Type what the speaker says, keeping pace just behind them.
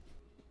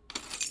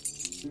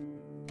This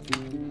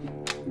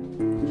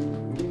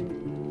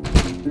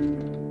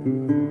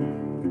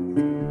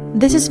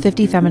is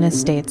 50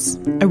 Feminist States,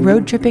 a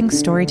road-tripping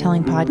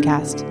storytelling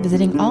podcast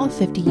visiting all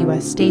 50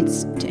 U.S.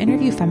 states to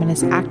interview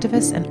feminist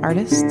activists and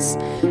artists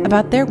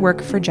about their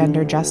work for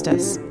gender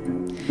justice.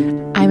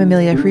 I'm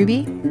Amelia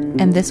Hruby,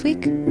 and this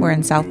week we're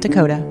in South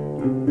Dakota.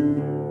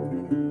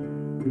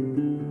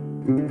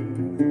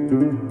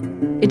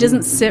 It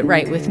doesn't sit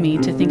right with me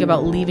to think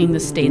about leaving the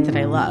state that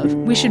I love.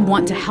 We should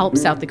want to help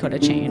South Dakota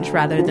change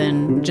rather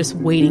than just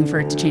waiting for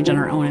it to change on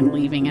our own and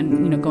leaving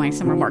and, going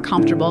somewhere more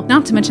comfortable.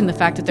 Not to mention the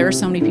fact that there are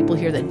so many people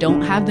here that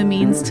don't have the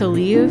means to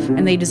leave,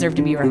 and they deserve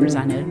to be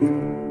represented.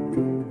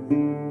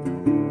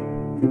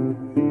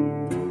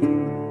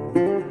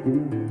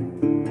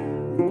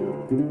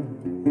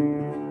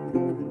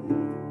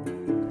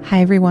 Hi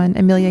everyone,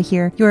 Amelia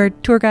here, your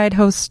tour guide,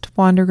 host,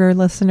 wanderer,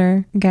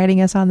 listener, guiding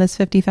us on this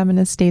 50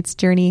 Feminist States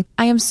journey.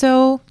 I am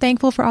so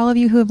thankful for all of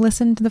you who have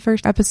listened to the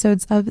first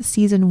episodes of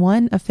Season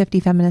 1 of 50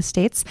 Feminist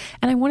States,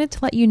 and I wanted to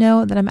let you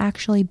know that I'm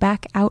actually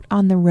back out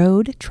on the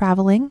road,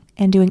 traveling,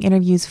 and doing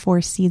interviews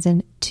for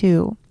Season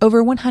 2.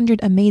 Over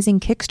 100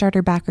 amazing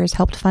Kickstarter backers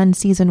helped fund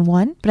Season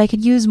 1, but I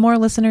could use more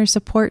listener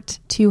support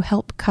to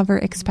help cover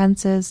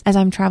expenses as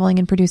I'm traveling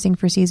and producing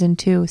for Season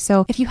 2.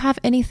 So if you have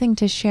anything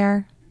to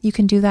share, you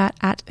can do that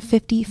at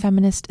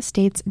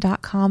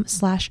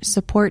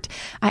 50feministstates.com/support.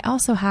 I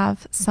also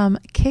have some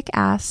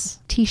kick-ass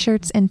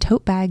t-shirts and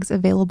tote bags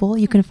available.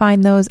 You can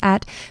find those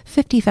at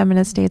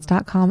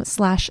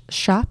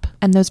 50feministstates.com/shop.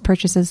 And those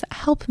purchases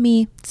help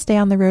me stay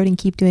on the road and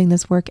keep doing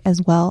this work as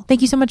well.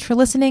 Thank you so much for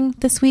listening.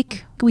 This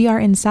week, we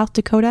are in South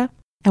Dakota,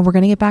 and we're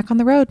going to get back on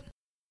the road.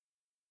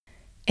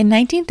 In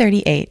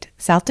 1938,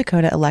 South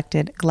Dakota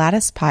elected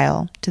Gladys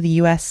Pyle to the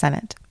U.S.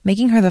 Senate,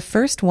 making her the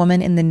first woman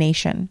in the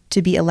nation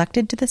to be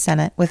elected to the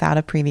Senate without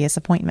a previous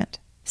appointment.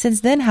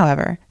 Since then,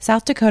 however,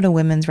 South Dakota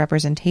women's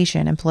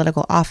representation in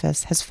political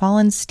office has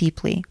fallen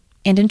steeply.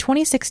 And in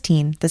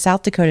 2016, the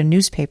South Dakota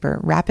newspaper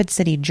Rapid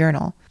City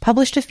Journal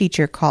published a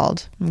feature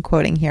called, I'm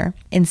quoting here,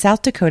 "In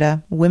South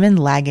Dakota, Women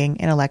Lagging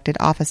in Elected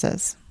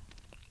Offices."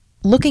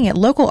 Looking at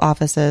local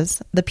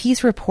offices, the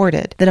piece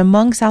reported that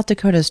among South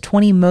Dakota's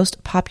 20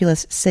 most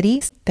populous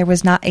cities, there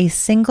was not a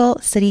single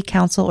city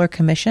council or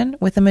commission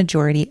with a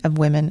majority of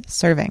women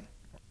serving.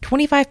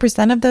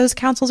 25% of those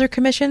councils or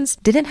commissions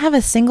didn't have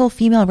a single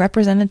female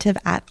representative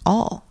at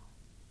all.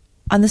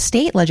 On the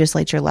state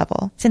legislature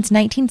level, since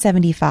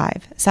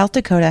 1975, South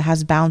Dakota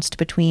has bounced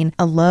between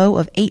a low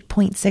of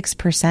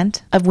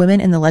 8.6% of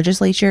women in the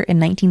legislature in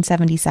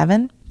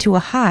 1977 to a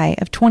high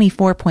of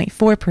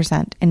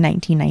 24.4% in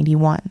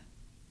 1991.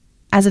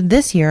 As of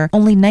this year,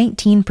 only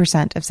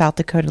 19% of South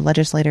Dakota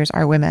legislators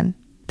are women.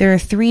 There are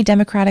 3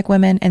 Democratic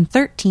women and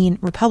 13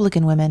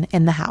 Republican women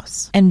in the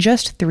House, and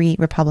just 3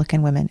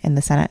 Republican women in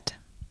the Senate.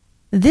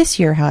 This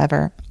year,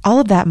 however, all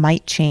of that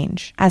might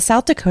change, as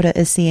South Dakota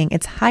is seeing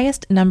its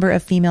highest number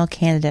of female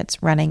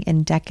candidates running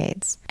in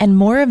decades, and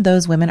more of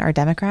those women are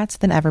Democrats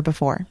than ever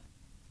before.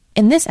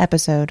 In this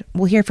episode,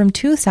 we'll hear from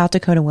 2 South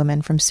Dakota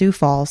women from Sioux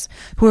Falls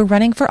who are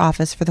running for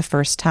office for the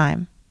first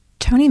time.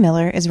 Toni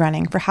Miller is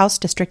running for House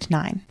District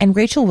 9, and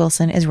Rachel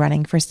Wilson is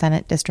running for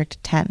Senate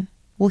District 10.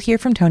 We'll hear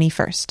from Toni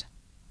first.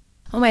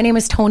 Well, my name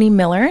is Toni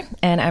Miller,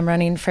 and I'm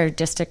running for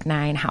District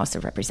 9 House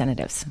of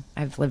Representatives.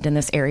 I've lived in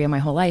this area my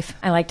whole life.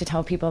 I like to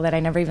tell people that I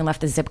never even left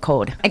the zip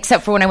code,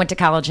 except for when I went to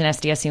college in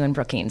SDSU in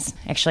Brookings.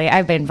 Actually,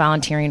 I've been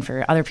volunteering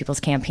for other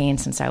people's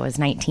campaigns since I was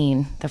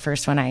 19. The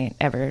first one I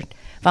ever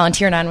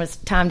volunteered on was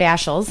Tom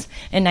Daschle's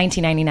in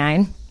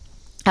 1999.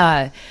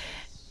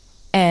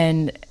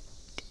 And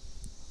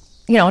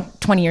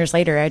 20 years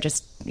later, I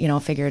just,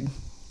 figured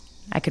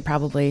I could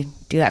probably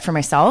do that for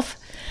myself.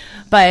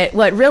 But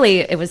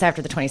it was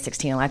after the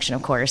 2016 election,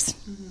 of course.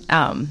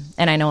 Mm-hmm.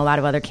 And I know a lot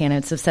of other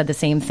candidates have said the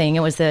same thing.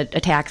 It was the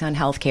attacks on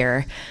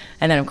healthcare.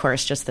 And then, of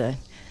course, just the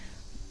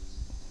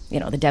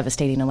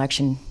devastating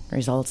election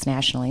results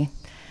nationally.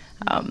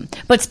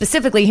 But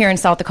specifically here in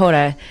South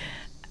Dakota,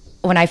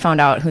 when I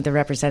found out who the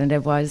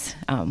representative was,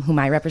 who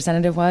my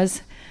representative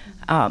was,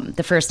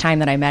 the first time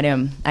that I met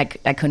him, I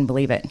couldn't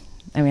believe it.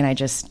 I mean, I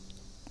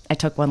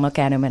took one look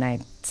at him and I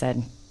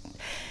said,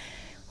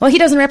 well, he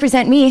doesn't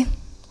represent me.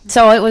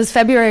 So it was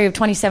February of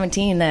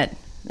 2017 that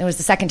it was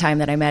the second time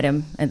that I met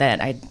him and that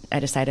I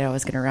decided I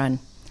was going to run,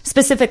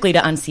 specifically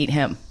to unseat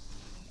him.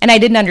 And I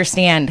didn't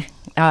understand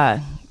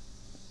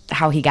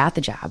how he got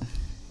the job.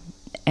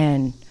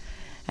 And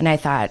I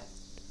thought,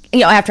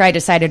 after I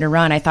decided to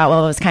run, I thought,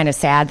 well, it was kind of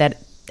sad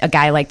that a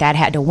guy like that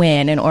had to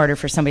win in order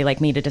for somebody like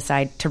me to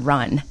decide to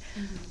run,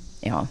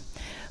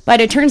 But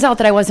it turns out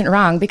that I wasn't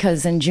wrong,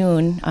 because in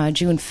June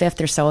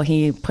 5th or so,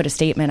 he put a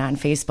statement on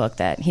Facebook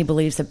that he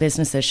believes that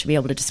businesses should be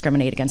able to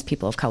discriminate against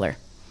people of color.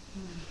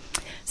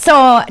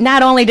 So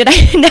not only did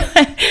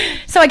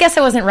so I guess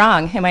I wasn't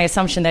wrong in my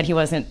assumption that he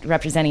wasn't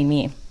representing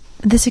me.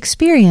 This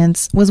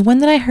experience was one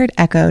that I heard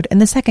echoed in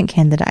the second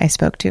candidate I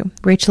spoke to,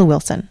 Rachel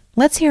Wilson.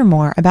 Let's hear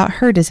more about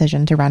her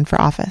decision to run for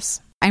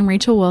office. I'm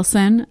Rachel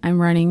Wilson.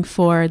 I'm running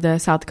for the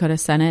South Dakota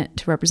Senate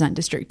to represent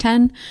District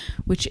 10,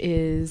 which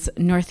is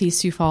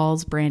Northeast Sioux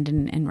Falls,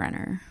 Brandon, and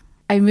Renner.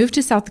 I moved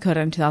to South Dakota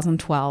in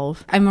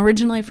 2012. I'm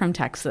originally from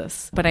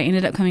Texas, but I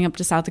ended up coming up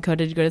to South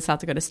Dakota to go to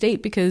South Dakota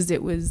State because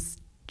it was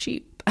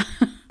cheap.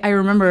 I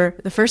remember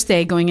the first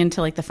day going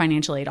into like the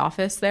financial aid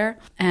office there,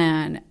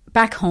 and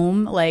back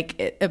home, like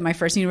at my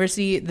first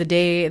university, the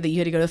day that you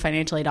had to go to the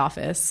financial aid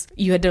office,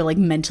 you had to like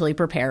mentally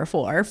prepare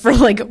for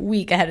like a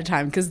week ahead of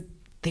time because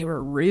they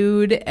were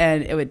rude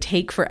and it would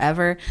take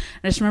forever. And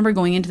I just remember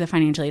going into the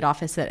financial aid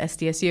office at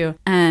SDSU,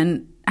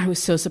 and I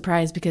was so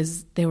surprised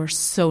because they were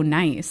so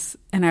nice.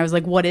 And I was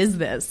like, what is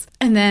this?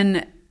 And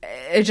then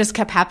it just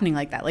kept happening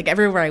like that. Like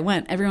everywhere I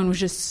went, everyone was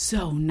just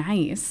so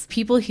nice.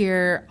 People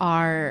here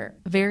are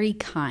very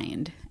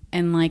kind.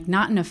 And like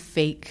not in a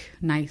fake,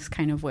 nice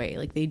kind of way.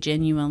 Like they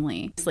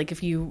genuinely, it's like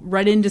if you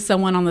run into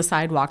someone on the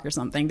sidewalk or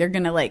something, they're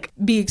going to like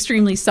be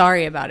extremely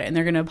sorry about it. And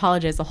they're going to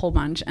apologize a whole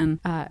bunch. And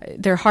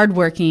they're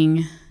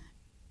hardworking,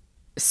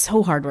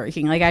 so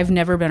hardworking. Like I've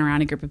never been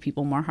around a group of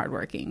people more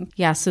hardworking.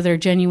 Yeah, so they're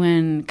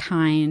genuine,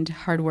 kind,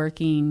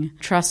 hardworking,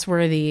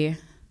 trustworthy,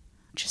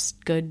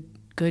 just good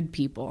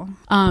people.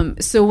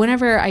 So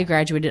whenever I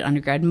graduated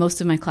undergrad, most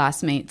of my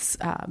classmates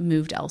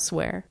moved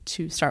elsewhere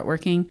to start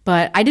working,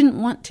 but I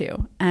didn't want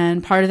to.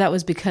 And part of that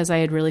was because I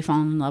had really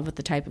fallen in love with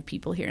the type of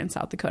people here in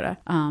South Dakota.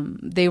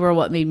 They were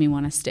what made me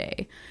want to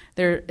stay.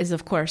 There is,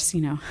 of course,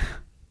 a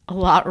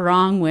lot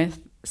wrong with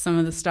some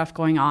of the stuff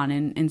going on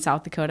in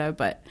South Dakota,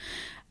 but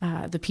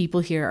the people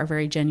here are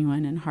very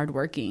genuine and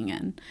hardworking,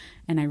 and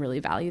I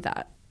really value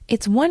that.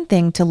 It's one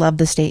thing to love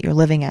the state you're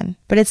living in,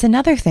 but it's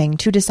another thing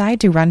to decide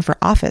to run for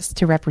office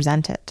to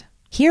represent it.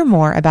 Hear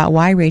more about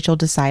why Rachel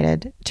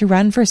decided to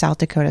run for South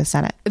Dakota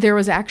Senate. There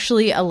was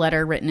actually a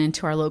letter written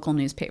into our local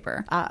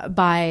newspaper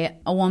by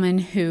a woman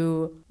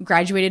who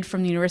graduated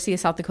from the University of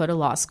South Dakota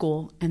Law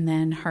School, and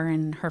then her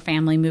and her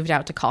family moved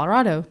out to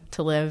Colorado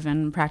to live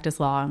and practice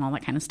law and all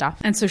that kind of stuff.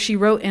 And so she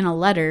wrote in a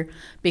letter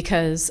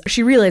because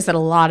she realized that a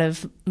lot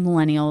of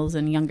millennials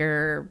and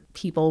younger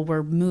people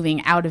were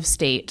moving out of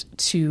state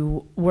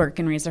to work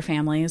and raise their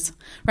families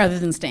rather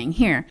than staying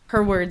here.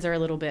 Her words are a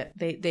little bit,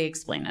 they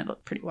explain it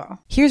pretty well.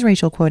 Here's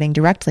Rachel quoting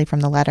directly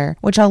from the letter,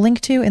 which I'll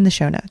link to in the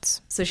show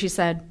notes. So she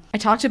said, I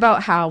talked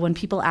about how when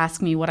people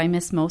ask me what I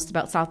miss most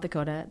about South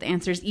Dakota, the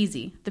answer is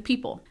easy, the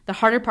people. The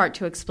harder part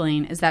to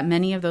explain is that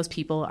many of those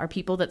people are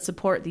people that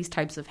support these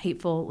types of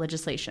hateful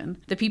legislation.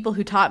 The people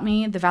who taught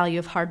me the value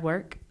of hard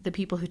work, the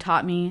people who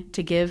taught me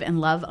to give and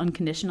love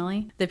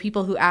unconditionally, the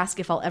people who ask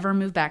if I'll ever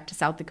move back to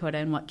South Dakota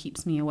and what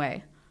keeps me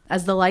away.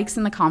 As the likes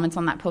and the comments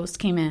on that post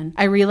came in,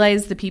 I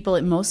realized the people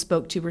it most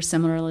spoke to were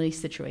similarly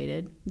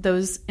situated.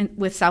 Those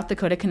with South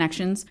Dakota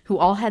connections who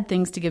all had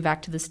things to give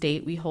back to the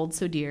state we hold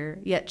so dear,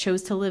 yet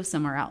chose to live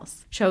somewhere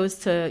else, chose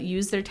to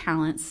use their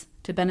talents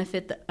to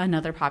benefit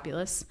another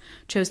populace,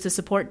 chose to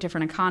support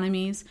different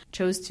economies,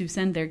 chose to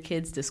send their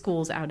kids to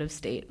schools out of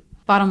state.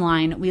 Bottom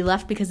line, we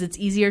left because it's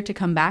easier to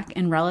come back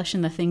and relish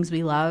in the things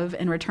we love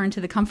and return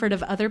to the comfort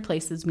of other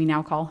places we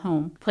now call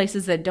home,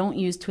 places that don't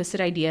use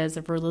twisted ideas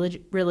of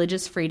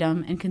religious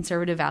freedom and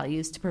conservative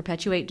values to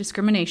perpetuate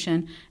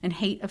discrimination and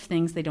hate of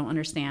things they don't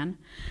understand.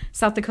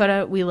 South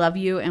Dakota, we love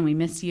you and we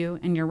miss you,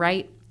 and you're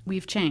right,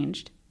 we've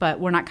changed, but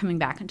we're not coming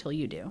back until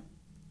you do.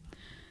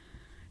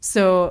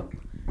 So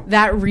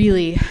that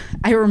really,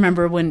 I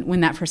remember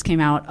when that first came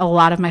out, a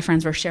lot of my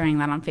friends were sharing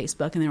that on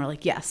Facebook, and they were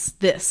like, yes,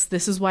 this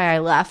is why I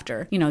left,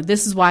 or,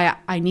 this is why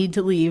I need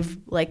to leave,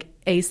 like,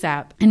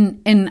 ASAP.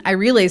 And I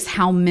realized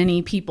how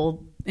many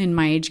people in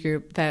my age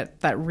group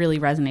that really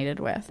resonated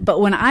with.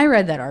 But when I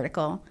read that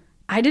article,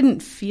 I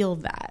didn't feel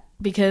that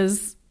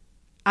because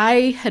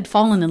I had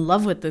fallen in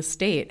love with this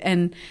state.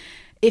 And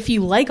if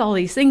you like all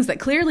these things that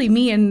clearly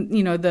me and,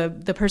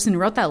 the person who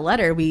wrote that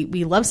letter, we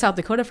love South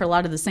Dakota for a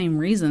lot of the same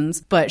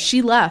reasons, but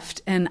she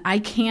left, and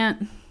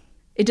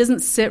it doesn't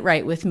sit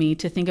right with me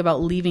to think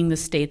about leaving the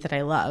state that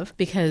I love,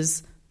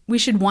 because we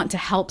should want to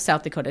help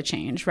South Dakota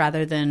change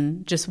rather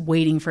than just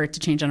waiting for it to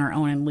change on our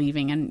own and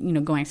leaving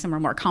and, going somewhere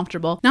more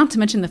comfortable. Not to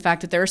mention the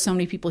fact that there are so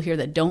many people here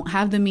that don't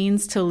have the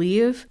means to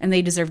leave, and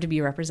they deserve to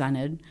be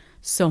represented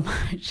so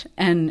much.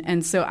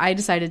 And so I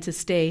decided to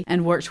stay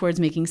and work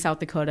towards making South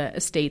Dakota a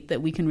state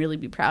that we can really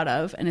be proud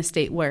of, and a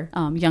state where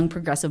young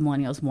progressive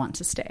millennials want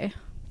to stay.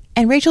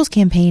 And Rachel's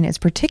campaign is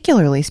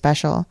particularly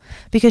special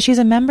because she's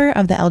a member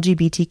of the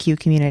LGBTQ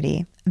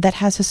community that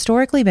has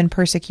historically been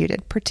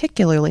persecuted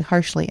particularly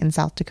harshly in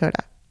South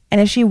Dakota.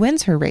 And if she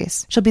wins her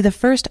race, she'll be the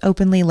first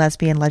openly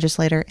lesbian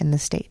legislator in the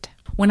state.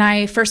 When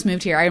I first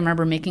moved here, I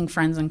remember making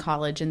friends in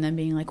college and then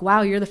being like,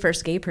 wow, you're the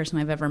first gay person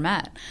I've ever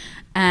met.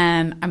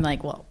 And I'm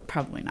like, well,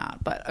 probably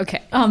not, but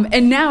okay.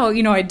 And now,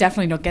 I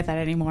definitely don't get that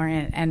anymore.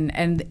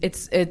 And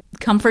it's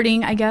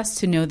comforting, I guess,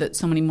 to know that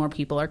so many more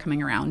people are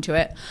coming around to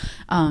it.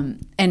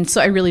 And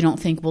so I really don't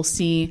think we'll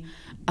see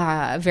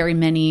very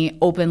many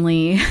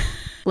openly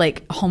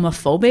like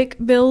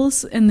homophobic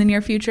bills in the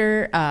near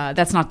future.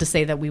 That's not to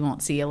say that we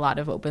won't see a lot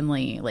of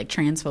openly like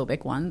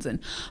transphobic ones. And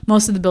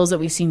most of the bills that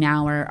we see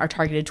now are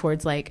targeted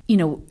towards like, you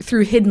know,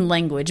 through hidden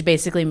language,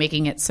 basically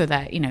making it so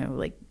that, you know,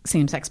 like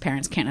same-sex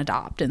parents can't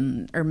adopt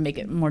or make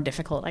it more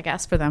difficult, I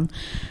guess, for them.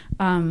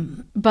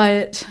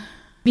 But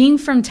being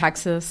from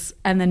Texas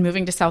and then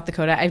moving to South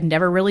Dakota, I've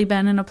never really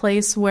been in a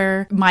place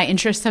where my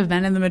interests have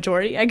been in the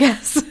majority, I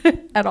guess,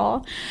 at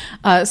all.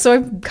 So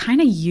I'm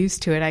kind of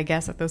used to it, I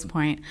guess, at this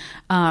point.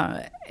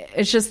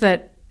 It's just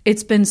that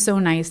it's been so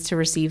nice to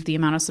receive the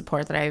amount of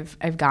support that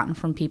I've gotten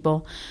from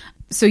people.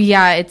 So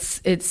yeah,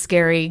 it's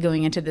scary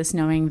going into this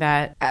knowing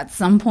that at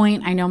some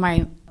point I know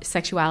my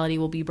sexuality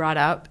will be brought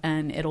up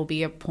and it'll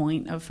be a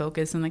point of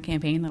focus in the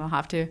campaign that I'll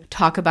have to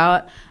talk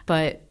about.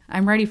 But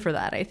I'm ready for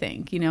that, I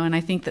think, you know, and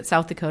I think that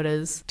South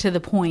Dakota's to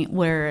the point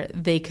where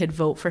they could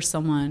vote for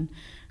someone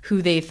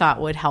who they thought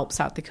would help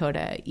South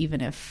Dakota, even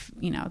if,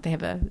 you know, they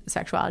have a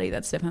sexuality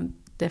that's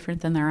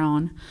different than their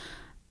own.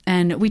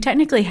 And we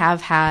technically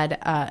have had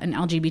an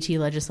LGBT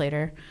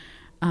legislator.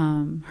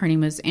 Her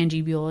name was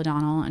Angie Buell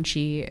O'Donnell, and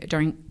she,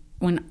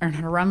 when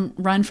her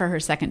run for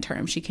her second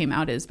term, she came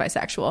out as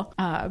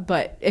bisexual.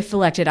 But if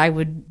elected, I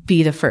would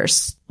be the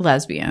first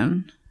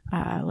lesbian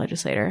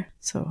legislator.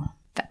 So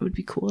that would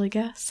be cool, I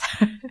guess.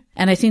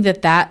 And I think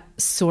that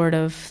sort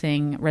of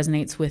thing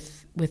resonates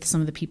with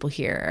some of the people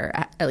here,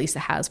 or at least it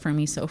has for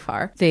me so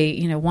far. They,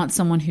 you know, want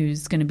someone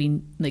who's going to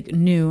be like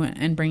new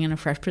and bring in a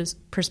fresh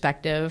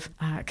perspective.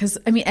 Because,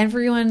 I mean,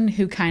 everyone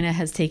who kind of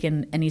has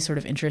taken any sort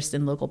of interest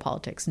in local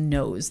politics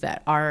knows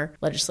that our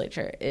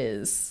legislature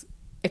is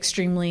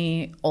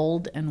extremely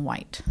old and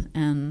white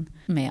and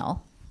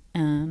male.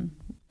 And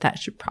that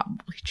should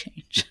probably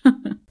change.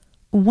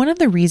 One of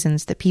the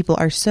reasons that people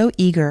are so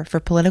eager for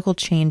political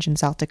change in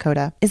South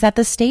Dakota is that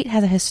the state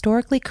has a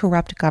historically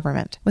corrupt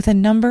government with a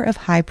number of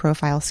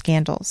high-profile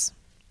scandals.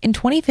 In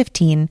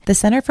 2015, the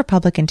Center for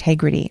Public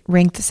Integrity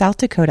ranked South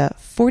Dakota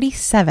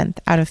 47th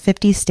out of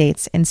 50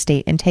 states in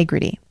state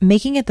integrity,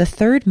 making it the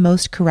third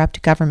most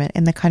corrupt government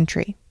in the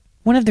country.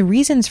 One of the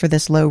reasons for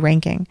this low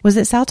ranking was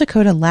that South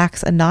Dakota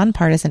lacks a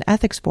nonpartisan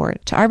ethics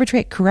board to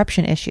arbitrate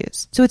corruption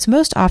issues, so it's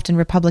most often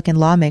Republican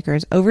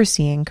lawmakers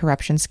overseeing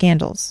corruption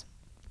scandals.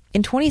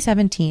 In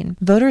 2017,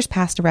 voters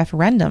passed a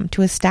referendum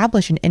to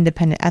establish an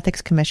independent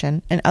ethics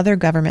commission and other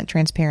government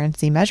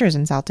transparency measures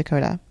in South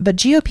Dakota, but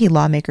GOP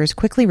lawmakers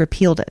quickly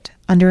repealed it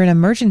under an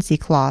emergency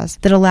clause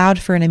that allowed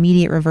for an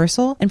immediate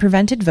reversal and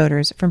prevented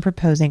voters from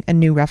proposing a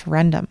new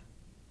referendum.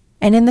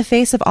 And in the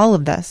face of all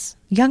of this,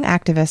 young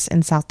activists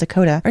in South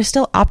Dakota are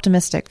still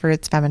optimistic for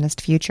its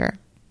feminist future.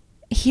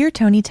 Hear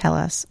Toni tell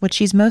us what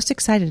she's most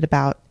excited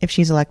about if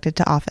she's elected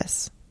to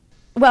office.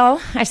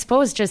 Well, I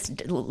suppose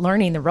just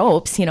learning the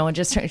ropes, you know, and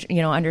just,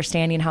 you know,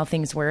 understanding how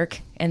things work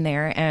in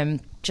there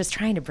and just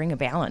trying to bring a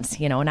balance,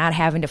 you know, not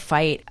having to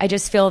fight. I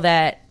just feel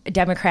that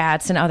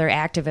Democrats and other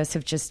activists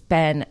have just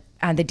been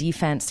on the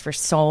defense for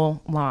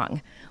so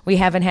long. We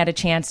haven't had a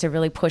chance to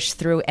really push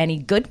through any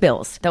good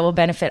bills that will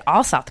benefit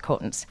all South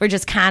Dakotans. We're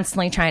just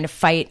constantly trying to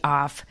fight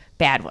off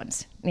bad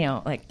ones, you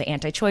know, like the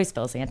anti-choice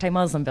bills, the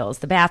anti-Muslim bills,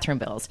 the bathroom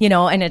bills, you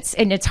know, and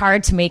it's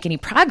hard to make any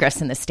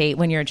progress in the state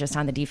when you're just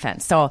on the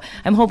defense. So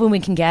I'm hoping we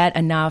can get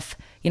enough,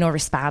 you know,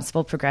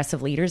 responsible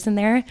progressive leaders in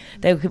there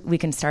that we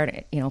can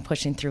start, you know,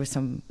 pushing through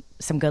some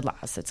good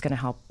laws that's going to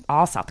help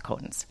all South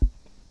Dakotans.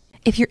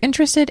 If you're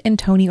interested in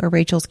Toni or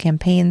Rachel's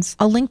campaigns,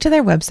 I'll link to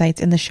their websites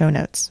in the show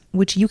notes,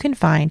 which you can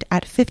find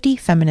at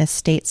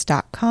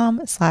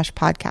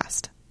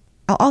 50feministstates.com/podcast.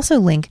 I'll also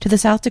link to the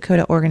South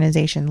Dakota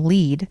organization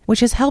LEAD, which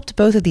has helped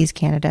both of these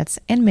candidates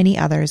and many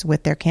others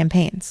with their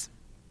campaigns.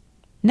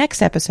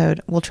 Next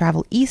episode, we'll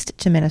travel east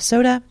to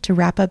Minnesota to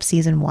wrap up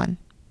Season 1.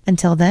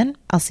 Until then,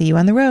 I'll see you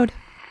on the road.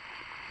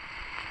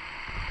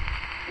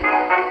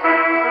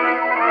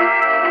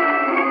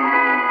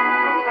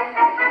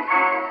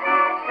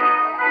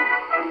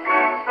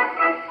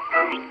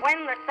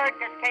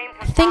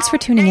 Thanks for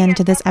tuning in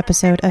to this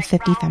episode of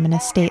 50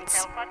 Feminist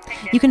States.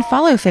 You can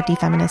follow 50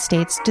 Feminist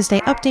States to stay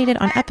updated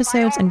on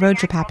episodes and road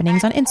trip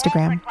happenings on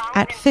Instagram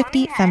at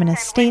 50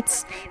 Feminist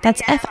States.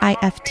 That's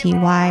FIFTY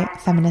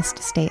Feminist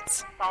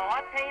States.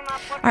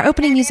 Our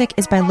opening music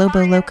is by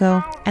Lobo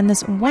Loco, and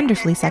this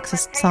wonderfully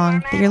sexist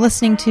song that you're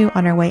listening to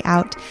on our way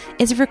out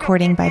is a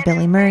recording by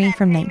Billy Murray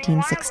from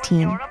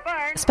 1916.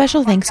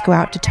 Special thanks go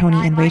out to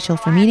Toni and Rachel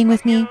for meeting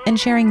with me and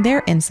sharing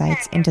their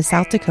insights into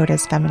South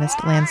Dakota's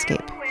feminist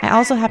landscape. I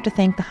also have to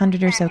thank the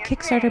 100 or so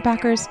Kickstarter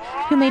backers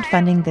who made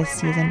funding this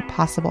season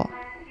possible.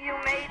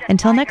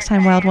 Until next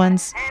time, wild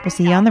ones, we'll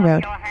see you on the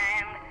road.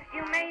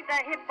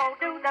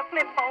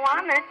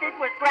 It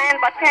was grand,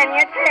 but can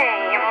you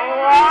tame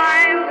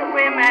wild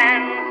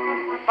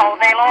women? So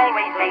they'll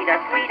always lead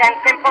a sweet and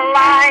simple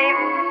life,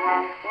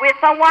 with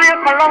a wild,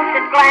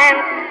 ferocious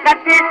glance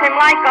that pierced him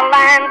like a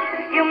lance.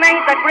 You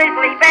made the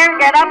grizzly bear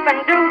get up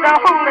and do the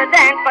hula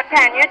dance, but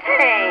can you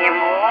tame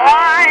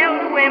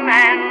wild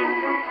women?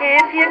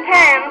 If you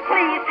can,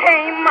 please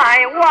tame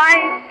my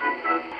wife.